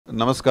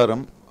నమస్కారం.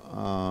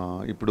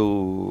 ఇప్పుడు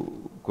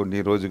కొన్ని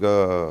రోజుగా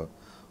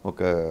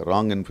ఒక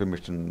రాంగ్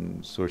ఇన్ఫర్మేషన్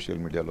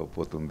సోషల్ మీడియాలో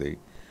పోతుంది.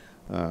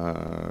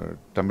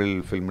 తమిళ్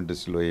ఫిల్మ్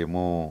ఇండస్ట్రీలో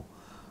ఏమో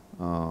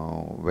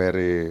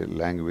వేరే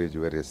లాంగ్వేజ్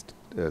వేరే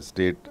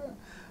స్టేట్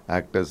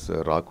యాక్టర్స్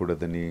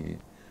రాకూడదని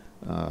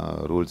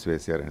రూల్స్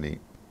వేశారని.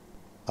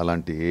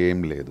 అలాంటి ఏం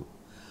లేదు.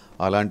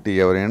 అలాంటి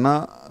ఎవరైనా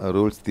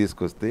రూల్స్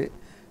తీసుకొస్తే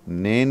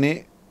నేనే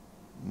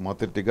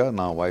మొదటిగా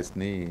నా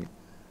వాయిస్ని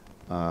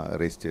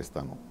రైజ్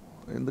చేస్తాను.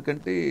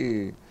 ఎందుకంటే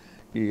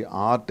ఈ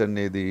ఆర్ట్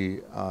అనేది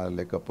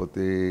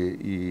లేకపోతే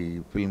ఈ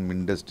ఫిల్మ్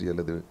ఇండస్ట్రీ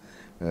அல்லது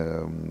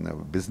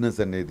బిజినెస్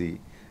అనేది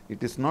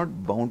it is not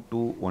bound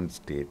to one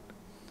state.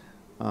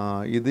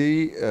 ఇది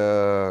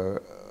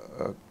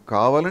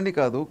కావాలని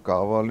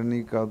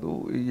కాదు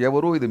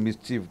ఎవరో ఇది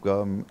మిస్చీఫ్గా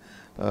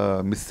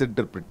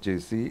మిస్ఇంటర్ప్రిట్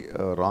చేసి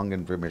రాంగ్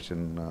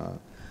ఇన్ఫర్మేషన్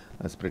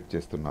స్ప్రెడ్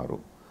చేస్తున్నారు.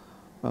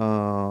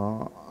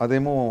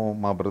 అదేమో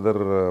మా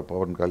బ్రదర్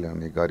పవన్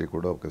కళ్యాణ్ గారి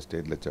కూడా ఒక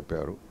స్టేజ్లో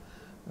చెప్పారు,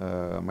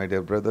 my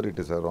dear brother, it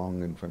is a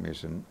wrong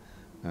information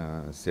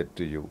set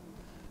to you.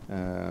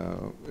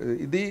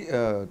 ఇది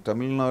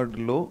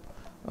తమిళనాడులో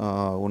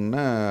ఉన్న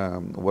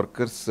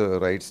వర్కర్స్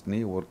రైట్స్ని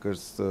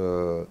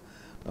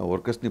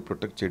వర్కర్స్ని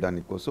ప్రొటెక్ట్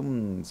చేయడానికి కోసం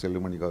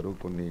సెల్లుమణి గారు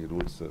కొన్ని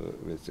రూల్స్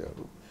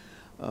వేశారు.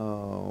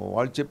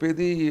 వాళ్ళు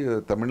చెప్పేది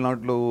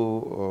తమిళనాడులో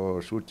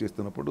షూట్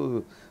చేస్తున్నప్పుడు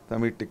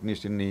తమిళ్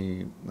టెక్నీషియన్ని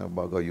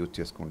బాగా యూజ్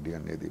చేసుకోండి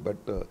అనేది.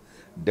 బట్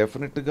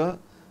డెఫినెట్గా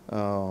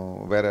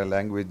వేరే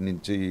లాంగ్వేజ్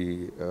నుంచి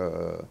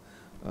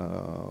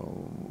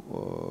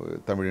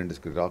తమిళ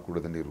ఇండస్ట్రీకి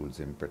రాకూడదని రూల్స్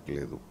ఏం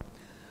పెట్టలేదు.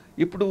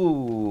 ఇప్పుడు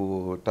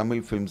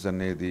తమిళ్ ఫిల్మ్స్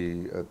అనేది,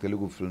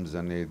 తెలుగు ఫిల్మ్స్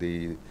అనేది,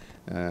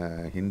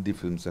 హిందీ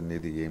ఫిల్మ్స్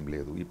అనేది ఏం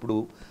లేదు. ఇప్పుడు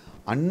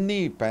అన్ని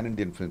పాన్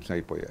ఇండియన్ ఫిల్మ్స్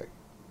అయిపోయాయి.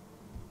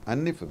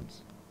 అన్ని ఫిల్మ్స్,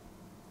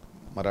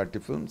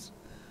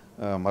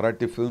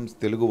 మరాఠీ ఫిల్మ్స్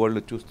తెలుగు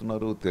వాళ్ళు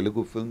చూస్తున్నారు,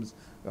 తెలుగు ఫిల్మ్స్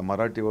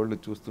మరాఠీ వాళ్ళు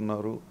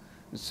చూస్తున్నారు.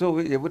 సో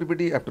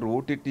ఎవ్రీబడి ఆఫ్టర్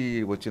ఓటీటీ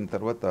వచ్చిన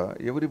తర్వాత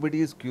everybody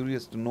is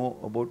curious to know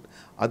about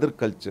other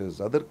cultures,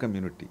 other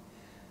community.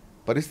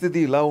 పరిస్థితి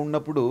ఇలా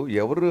ఉన్నప్పుడు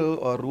ఎవరు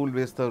ఆ రూల్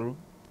వేస్తారు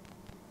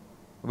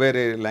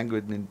వేరే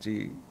లాంగ్వేజ్ నుంచి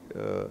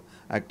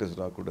యాక్టర్స్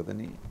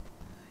రాకూడదని?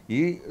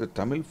 ఈ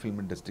తమిళ్ ఫిల్మ్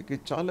ఇండస్ట్రీకి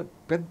చాలా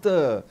పెద్ద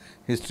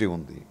హిస్టరీ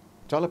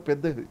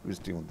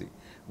ఉంది.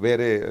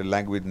 వేరే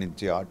లాంగ్వేజ్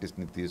నుంచి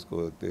ఆర్టిస్ట్ని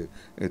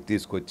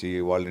తీసుకొచ్చి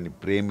వాళ్ళని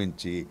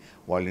ప్రేమించి,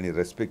 వాళ్ళని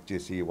రెస్పెక్ట్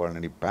చేసి,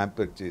 వాళ్ళని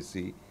ప్యాంపర్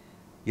చేసి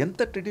ఎంత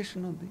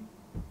ట్రెడిషన్ ఉంది.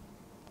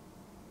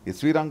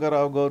 ఎస్వి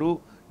రంగారావు గారు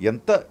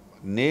ఎంత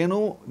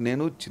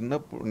నేను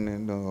చిన్నప్పుడు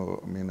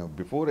నేను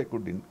before I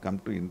could come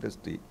to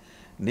industry,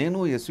 నేను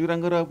ఎస్వి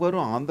రంగారావు గారు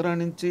ఆంధ్ర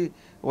నుంచి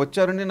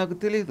వచ్చారని నాకు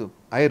తెలియదు.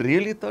 I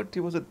really thought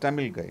he was a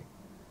Tamil గై.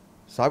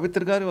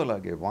 సావిత్రి గారు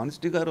అలాగే,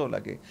 వాణిశ్రీ గారు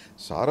అలాగే,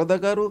 శారద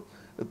గారు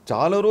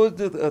చాలా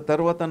రోజు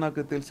తర్వాత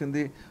నాకు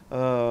తెలిసింది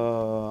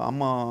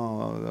అమ్మ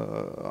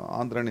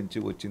ఆంధ్ర నుంచి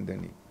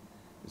వచ్చిందని.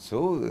 So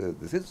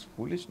this is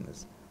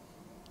foolishness.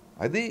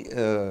 అది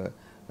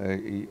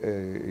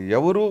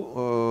ఎవరు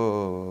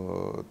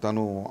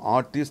తను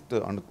ఆర్టిస్ట్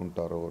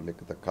అనుకుంటారో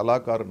లేకపోతే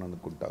కళాకారుని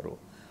అనుకుంటారో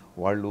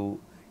వాళ్ళు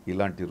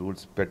ఇలాంటి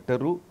రూల్స్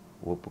పెట్టరు,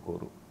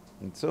 ఒప్పుకోరు.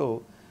 So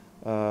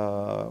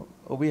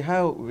we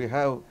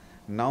have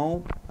now,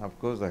 of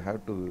course, I have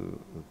to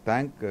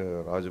thank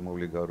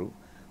Rajamouli garu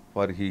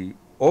for he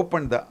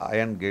opened the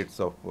iron gates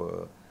of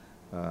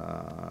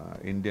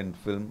Indian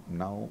film.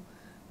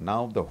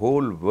 Now the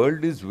whole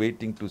world is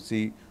waiting to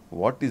see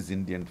what is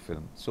Indian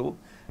film. So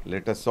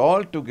let us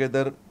all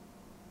together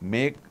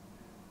make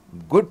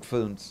good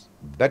films,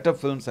 better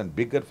films and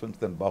bigger films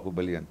than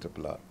Bahubali and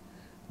RRR.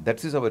 That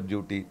is our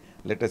duty.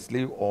 Let us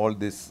leave all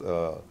this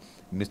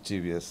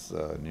mischievous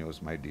news,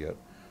 my dear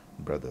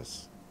brothers.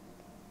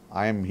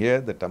 I am here,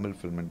 the Tamil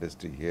film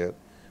industry here,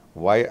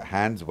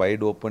 hands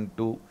wide open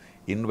to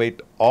invite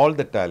all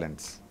the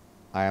talents.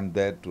 I am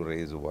there to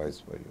raise a voice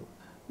for you.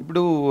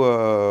 ఇప్పుడు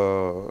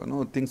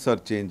things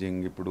are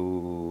changing. ఇప్పుడు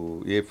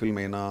a film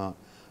అయినా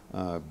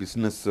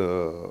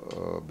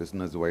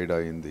business wide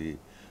అయింది,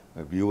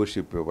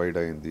 viewership wide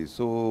అయింది.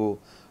 So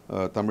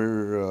Tamil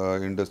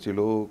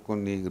ఇండస్ట్రీలో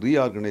కొన్ని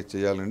reorganise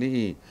చేయాలని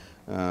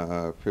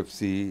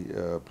ఫెఫ్సి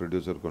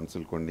producer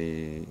council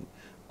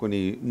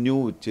కొన్ని new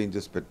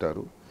changes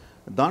పెట్టారు.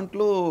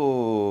 దాంట్లో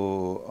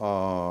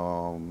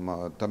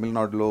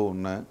తమిళనాడులో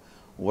ఉన్న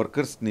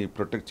వర్కర్స్ని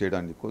ప్రొటెక్ట్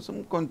చేయడానికి కోసం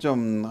కొంచెం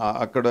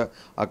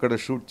అక్కడ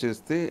షూట్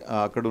చేస్తే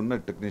అక్కడ ఉన్న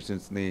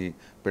టెక్నీషియన్స్ని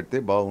పెడితే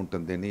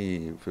బాగుంటుంది అని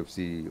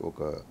ఫెఫ్సి ఒక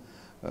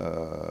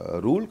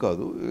రూల్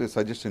కాదు,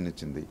 సజెషన్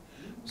ఇచ్చింది.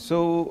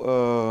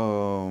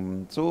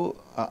 సో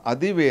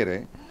అది వేరే.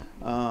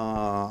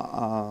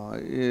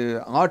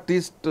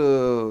 ఆర్టిస్ట్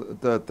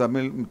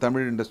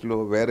తమిళ్ ఇండస్ట్రీలో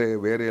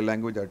వేరే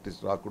లాంగ్వేజ్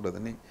ఆర్టిస్ట్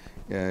రాకూడదని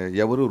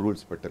ఎవరూ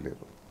రూల్స్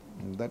పెట్టలేరు.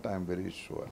 That I'm very sure.